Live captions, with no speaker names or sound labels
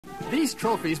These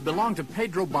trophies belong to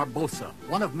Pedro Barbosa,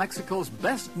 one of Mexico's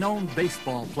best-known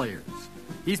baseball players.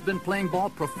 He's been playing ball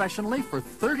professionally for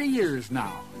 30 years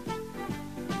now.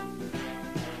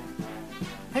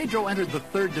 Pedro entered the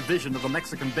third division of the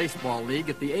Mexican Baseball League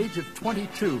at the age of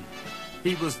 22.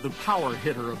 He was the power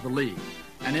hitter of the league,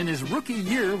 and in his rookie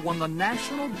year won the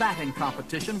national batting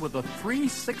competition with a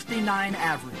 .369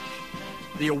 average.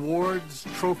 The awards,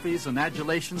 trophies, and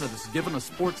adulation that is given a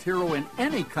sports hero in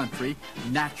any country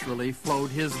naturally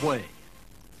flowed his way.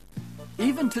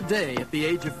 Even today, at the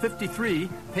age of 53,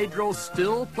 Pedro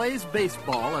still plays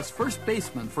baseball as first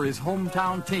baseman for his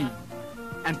hometown team.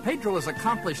 And Pedro has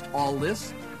accomplished all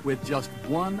this with just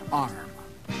one arm.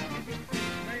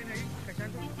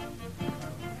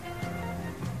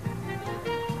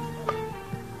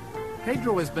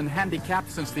 Pedro has been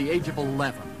handicapped since the age of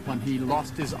 11, when he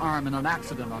lost his arm in an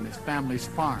accident on his family's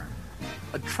farm.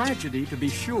 A tragedy, to be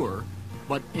sure,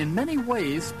 but in many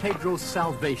ways, Pedro's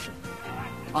salvation.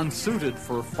 Unsuited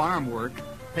for farm work,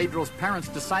 Pedro's parents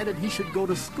decided he should go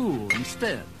to school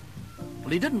instead.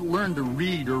 But he didn't learn to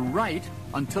read or write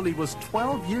until he was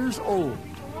 12 years old.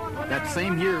 That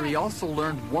same year, he also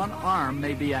learned one arm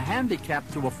may be a handicap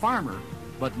to a farmer,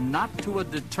 but not to a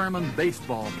determined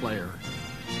baseball player.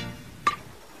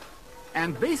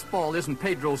 And baseball isn't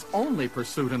Pedro's only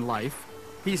pursuit in life.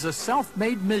 He's a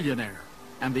self-made millionaire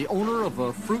and the owner of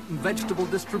a fruit and vegetable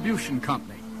distribution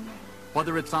company.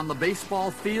 Whether it's on the baseball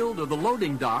field or the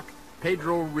loading dock,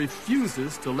 Pedro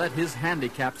refuses to let his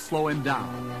handicap slow him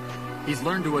down. He's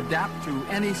learned to adapt to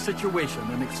any situation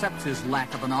and accepts his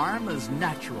lack of an arm as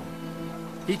natural.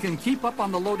 He can keep up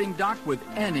on the loading dock with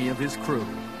any of his crew.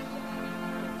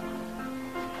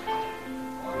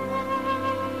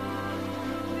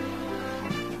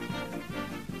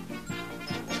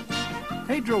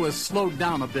 Pedro has slowed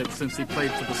down a bit since he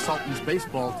played for the Sultan's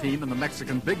baseball team in the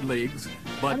Mexican big leagues,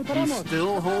 but he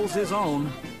still holds his own.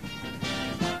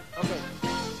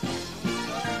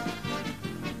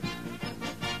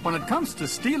 When it comes to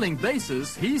stealing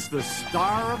bases, he's the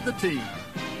star of the team.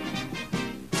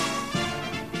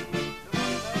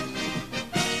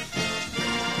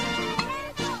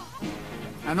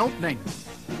 An opening,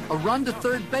 a run to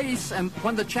third base, and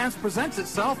when the chance presents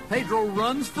itself, Pedro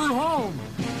runs for home.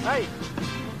 Hey!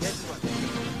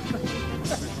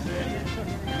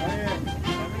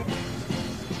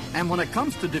 And when it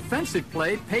comes to defensive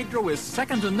play, Pedro is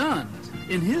second to none.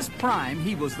 In his prime,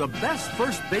 he was the best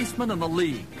first baseman in the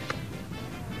league.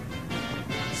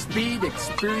 Speed,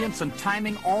 experience, and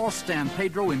timing all stand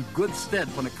Pedro in good stead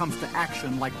when it comes to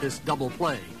action like this double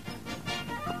play.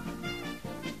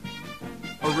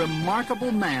 A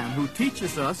remarkable man who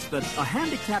teaches us that a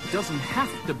handicap doesn't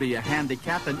have to be a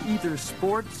handicap in either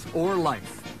sports or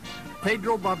life.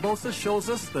 Pedro Barbosa shows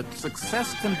us that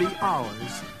success can be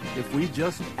ours if we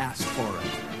just ask for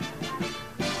it.